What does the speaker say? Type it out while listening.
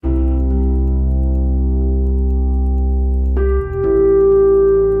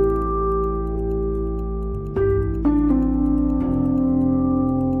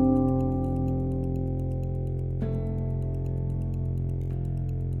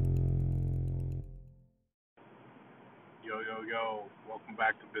Yo. Welcome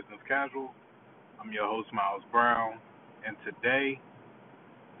back to Business Casual. I'm your host, Miles Brown. And today,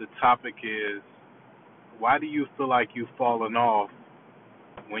 the topic is why do you feel like you've fallen off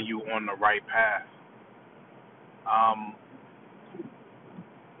when you're on the right path? Um,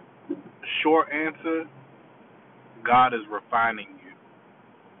 Short answer, God is refining you.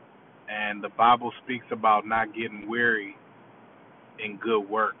 And the Bible speaks about not getting weary in good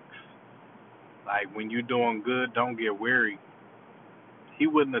works. Like when you're doing good, don't get weary. He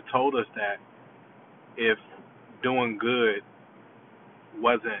wouldn't have told us that if doing good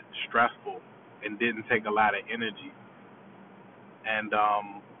wasn't stressful and didn't take a lot of energy. And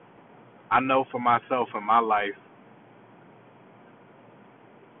I know for myself in my life,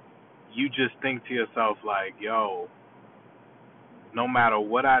 you just think to yourself like, yo, no matter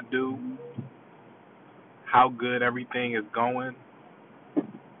what I do, how good everything is going,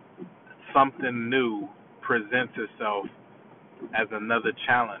 something new presents itself as another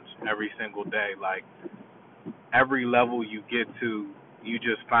challenge every single day. Like every level you get to, you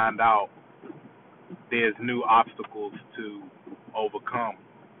just find out there's new obstacles to overcome.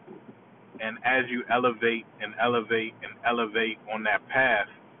 And as you elevate and elevate and elevate on that path,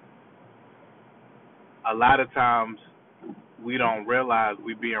 a lot of times we don't realize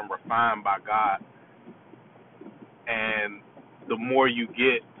we're being refined by God. And the more you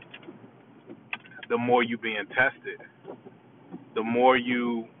get, the more you being tested. The more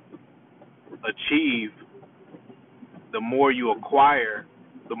you achieve, the more you acquire,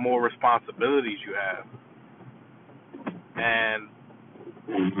 the more responsibilities you have. And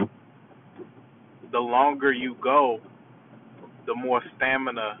the longer you go, the more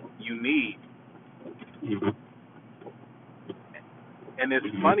stamina you need. And it's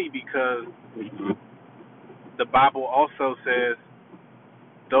funny because the Bible also says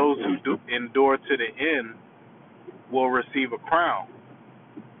those who endure to the end will receive a crown.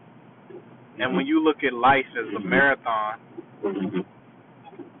 And when you look at life as a marathon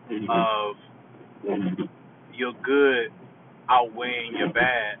of your good outweighing your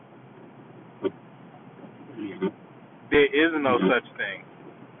bad, there is no such thing.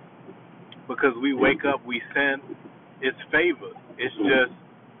 Because we wake up, we sin, it's favor.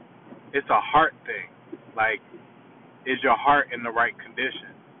 It's a heart thing. Like, is your heart in the right condition?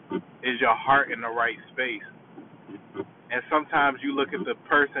 Is your heart in the right space? And sometimes you look at the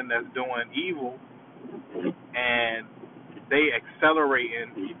person that's doing evil and they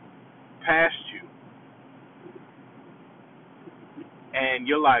accelerating past you. And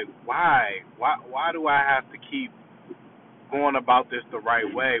you're like, why? Why do I have to keep going about this the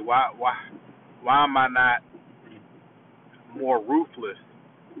right way? Why am I not more ruthless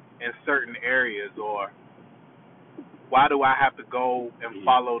in certain areas? Or why do I have to go and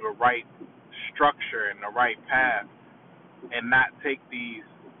follow the right structure and the right path and not take these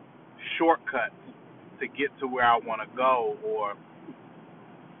shortcuts to get to where I want to go, or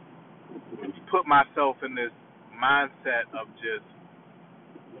put myself in this mindset of just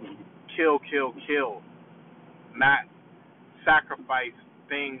kill, not sacrifice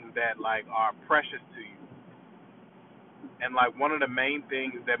things that like are precious to you. And like one of the main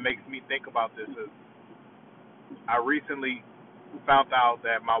things that makes me think about this is I recently found out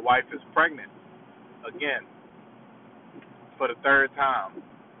that my wife is pregnant again for the third time.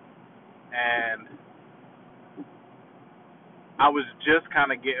 And I was just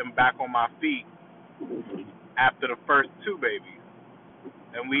kind of getting back on my feet after the first two babies.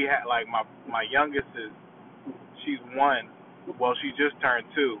 And we had like my youngest she's 1. Well, she just turned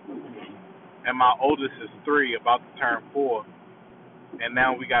 2. And my oldest is 3, about to turn 4. And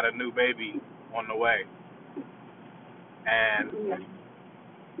now we got a new baby on the way. And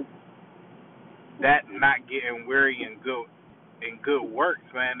that not getting weary in good works,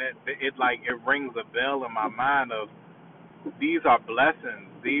 man, it like it rings a bell in my mind of these are blessings.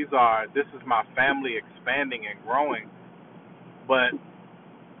 This is my family expanding and growing. But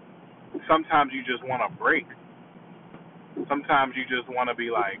sometimes you just want to break. Sometimes you just want to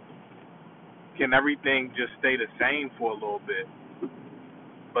be like, can everything just stay the same for a little bit?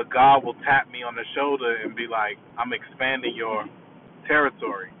 But God will tap me on the shoulder and be like, I'm expanding your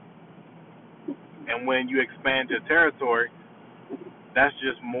territory. And when you expand your territory, that's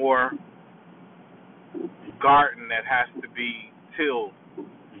just more garden that has to be tilled,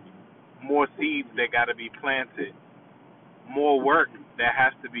 more seeds that got to be planted, more work that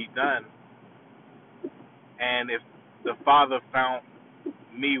has to be done. And if the Father found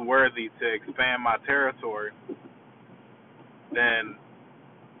me worthy to expand my territory, then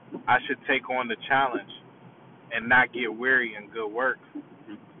I should take on the challenge and not get weary in good work.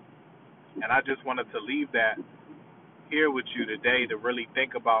 And I just wanted to leave that here with you today to really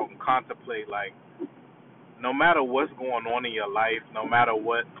think about and contemplate, like, no matter what's going on in your life, no matter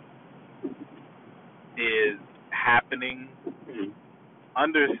what is happening,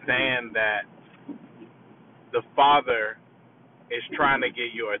 understand that the Father is trying to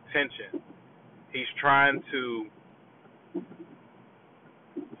get your attention. He's trying to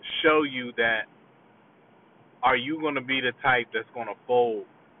show you that, are you going to be the type that's going to fold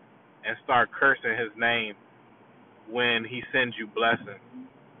and start cursing his name when he sends you blessings?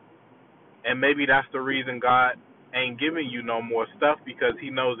 And maybe that's the reason God ain't giving you no more stuff, because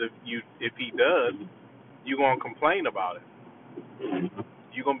he knows if he does, you're going to complain about it.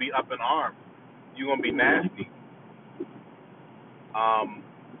 You're going to be up in arms. You're going to be nasty.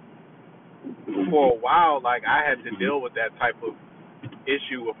 For a while, like, I had to deal with that type of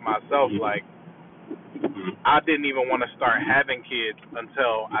issue with myself. Like, I didn't even want to start having kids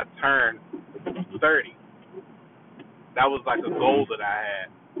until I turned 30. That was like a goal that I had.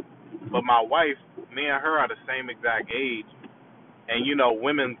 But my wife, me and her are the same exact age. And, you know,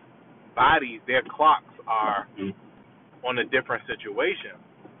 women's bodies, their clocks are on a different situation.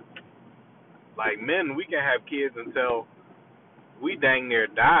 Like, men, we can have kids until we dang near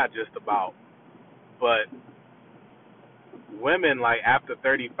die just about. But women, like, after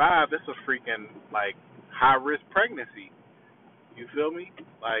 35, it's a freaking, like, high-risk pregnancy. You feel me?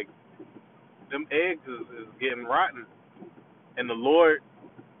 Like, them eggs is getting rotten. And the Lord,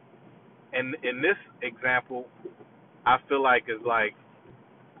 and in this example, I feel like it's like,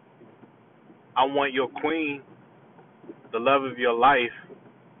 I want your queen, the love of your life,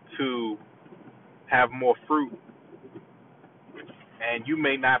 to have more fruit. And you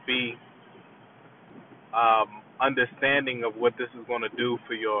may not be understanding of what this is going to do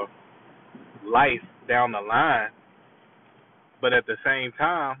for your life down the line, but at the same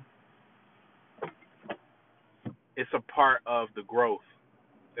time, it's a part of the growth.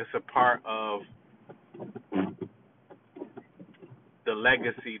 It's a part of the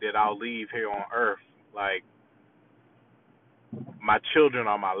legacy that I'll leave here on earth. Like, my children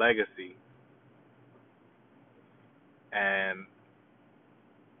are my legacy. And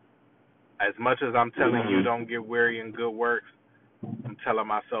as much as I'm telling you don't get weary in good works, I'm telling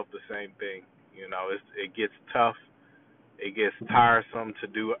myself the same thing. You know, it gets tough. It gets tiresome to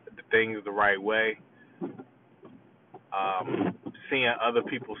do the things the right way. Seeing other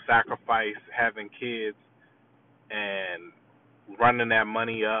people sacrifice having kids and running that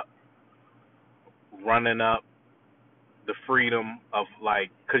money up, running up the freedom of, like,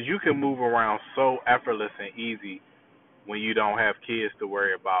 because you can move around so effortless and easy when you don't have kids to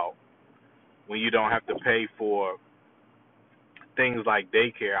worry about, when you don't have to pay for things like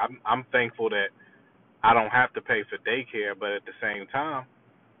daycare. I'm thankful that I don't have to pay for daycare, but at the same time,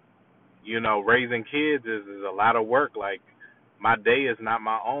 you know, raising kids is a lot of work. Like, my day is not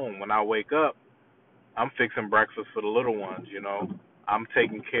my own. When I wake up, I'm fixing breakfast for the little ones, you know. I'm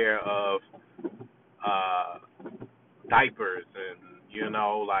taking care of diapers, and, you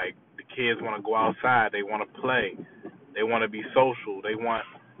know, like, the kids want to go outside. They want to play. They want to be social. They want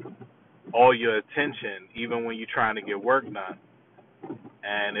all your attention, even when you're trying to get work done.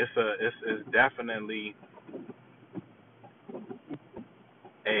 And it's definitely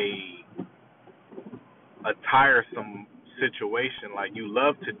a tiresome situation. Like, you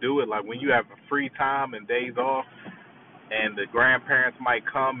love to do it. Like, when you have free time and days off, and the grandparents might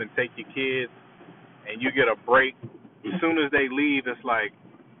come and take your kids, and you get a break. As soon as they leave, it's like,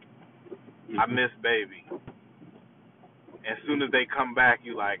 I miss baby. As soon as they come back,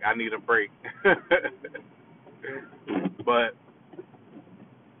 you like, I need a break. But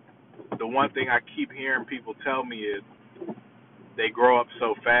the one thing I keep hearing people tell me is they grow up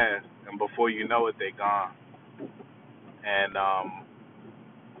so fast, and before you know it, they're gone. And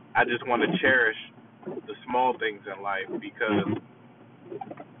I just want to cherish the small things in life, because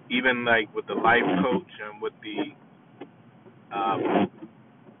even, like, with the life coach and with the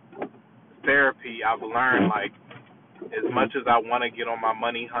therapy, I've learned, like, as much as I want to get on my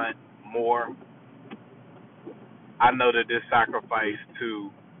money hunt more, I know that this sacrifice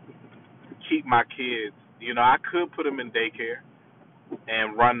to keep my kids, you know, I could put them in daycare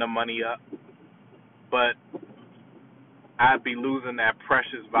and run the money up, but I'd be losing that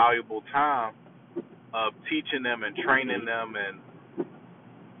precious, valuable time of teaching them and training them and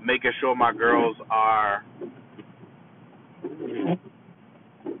making sure my girls are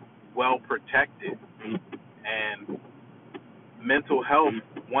well protected. And mental health,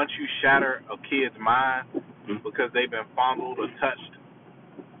 once you shatter a kid's mind because they've been fondled or touched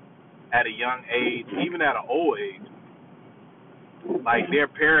at a young age, even at an old age, like, their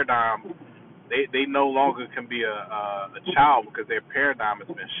paradigm They no longer can be a child because their paradigm has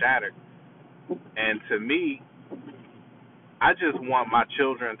been shattered. And to me, I just want my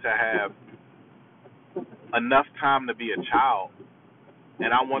children to have enough time to be a child,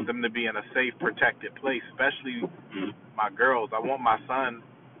 and I want them to be in a safe, protected place, especially my girls. I want my son,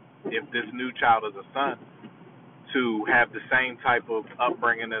 if this new child is a son, to have the same type of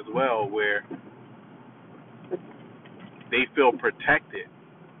upbringing as well, where they feel protected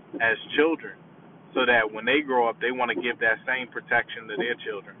as children, so that when they grow up, they want to give that same protection to their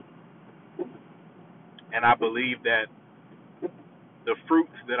children. And I believe that the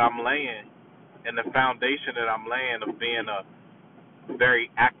fruits that I'm laying and the foundation that I'm laying of being a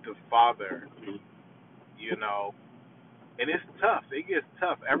very active father, you know, and it's tough. It gets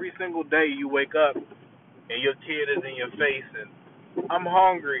tough. Every single day you wake up and your kid is in your face and I'm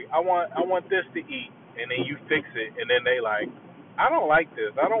hungry. I want this to eat, and then you fix it, and then they like, I don't like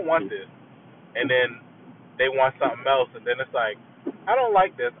this. I don't want this, and then they want something else, and then it's like, I don't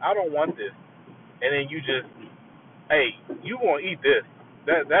like this. I don't want this, and then you just, hey, you gonna eat this.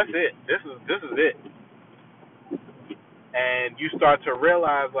 That's it. This is it. And you start to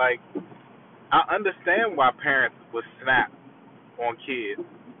realize, like, I understand why parents would snap on kids,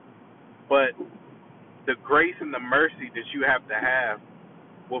 but the grace and the mercy that you have to have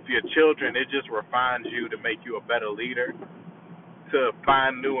with your children, it just refines you to make you a better leader, to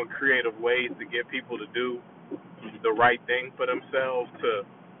find new and creative ways to get people to do the right thing for themselves, to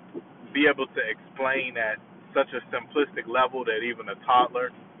be able to explain at such a simplistic level that even a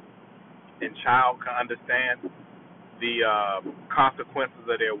toddler and child can understand the consequences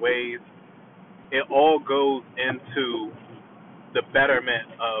of their ways. It all goes into the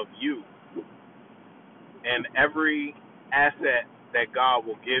betterment of you. And every asset that God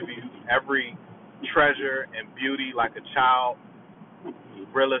will give you, every treasure and beauty, like a child,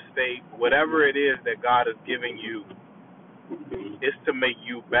 real estate, whatever it is that God is giving you, is to make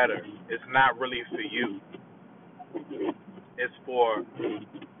you better. It's not really for you. It's for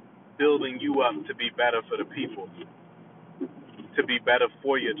building you up to be better for the people, to be better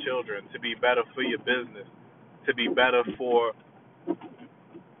for your children, to be better for your business, to be better for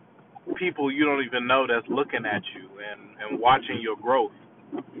people you don't even know that's looking at you and watching your growth.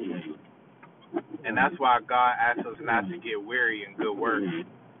 And that's why God asks us not to get weary in good work.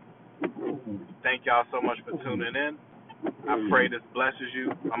 Thank y'all so much for tuning in. I pray this blesses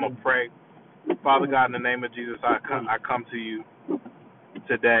you. I'm going to pray. Father God, in the name of Jesus, I come to you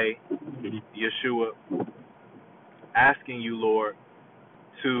today, Yeshua, asking you, Lord,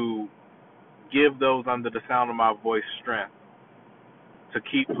 to give those under the sound of my voice strength to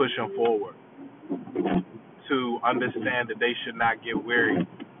keep pushing forward, to understand that they should not get weary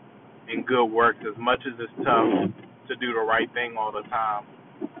in good works, as much as it's tough to do the right thing all the time,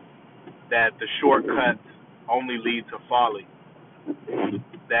 that the shortcuts only lead to folly,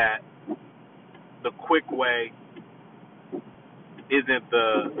 that the quick way isn't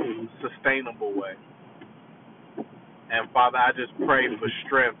the sustainable way. And Father, I just pray for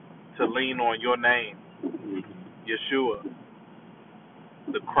strength to lean on your name, Yeshua,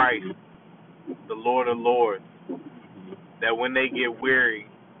 the Christ, the Lord of Lords, that when they get weary,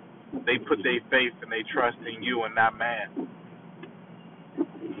 they put their faith and they trust in you and not man.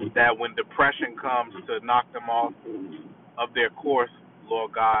 That when depression comes to knock them off of their course,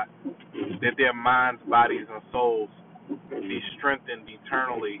 Lord God, that their minds, bodies, and souls be strengthened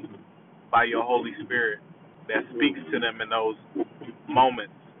eternally by your Holy Spirit that speaks to them in those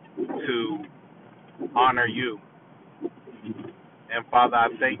moments to honor you. And Father, I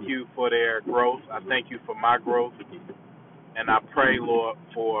thank you for their growth. I thank you for my growth. And I pray, Lord,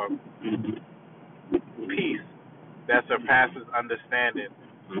 for peace that surpasses understanding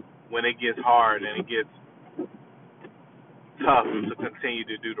when it gets hard and it gets tough to continue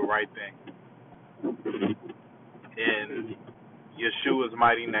to do the right thing. In Yeshua's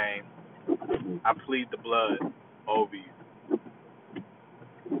mighty name, I plead the blood over you.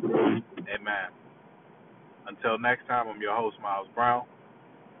 Amen. Until next time, I'm your host, Miles Brown.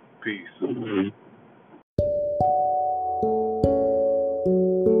 Peace.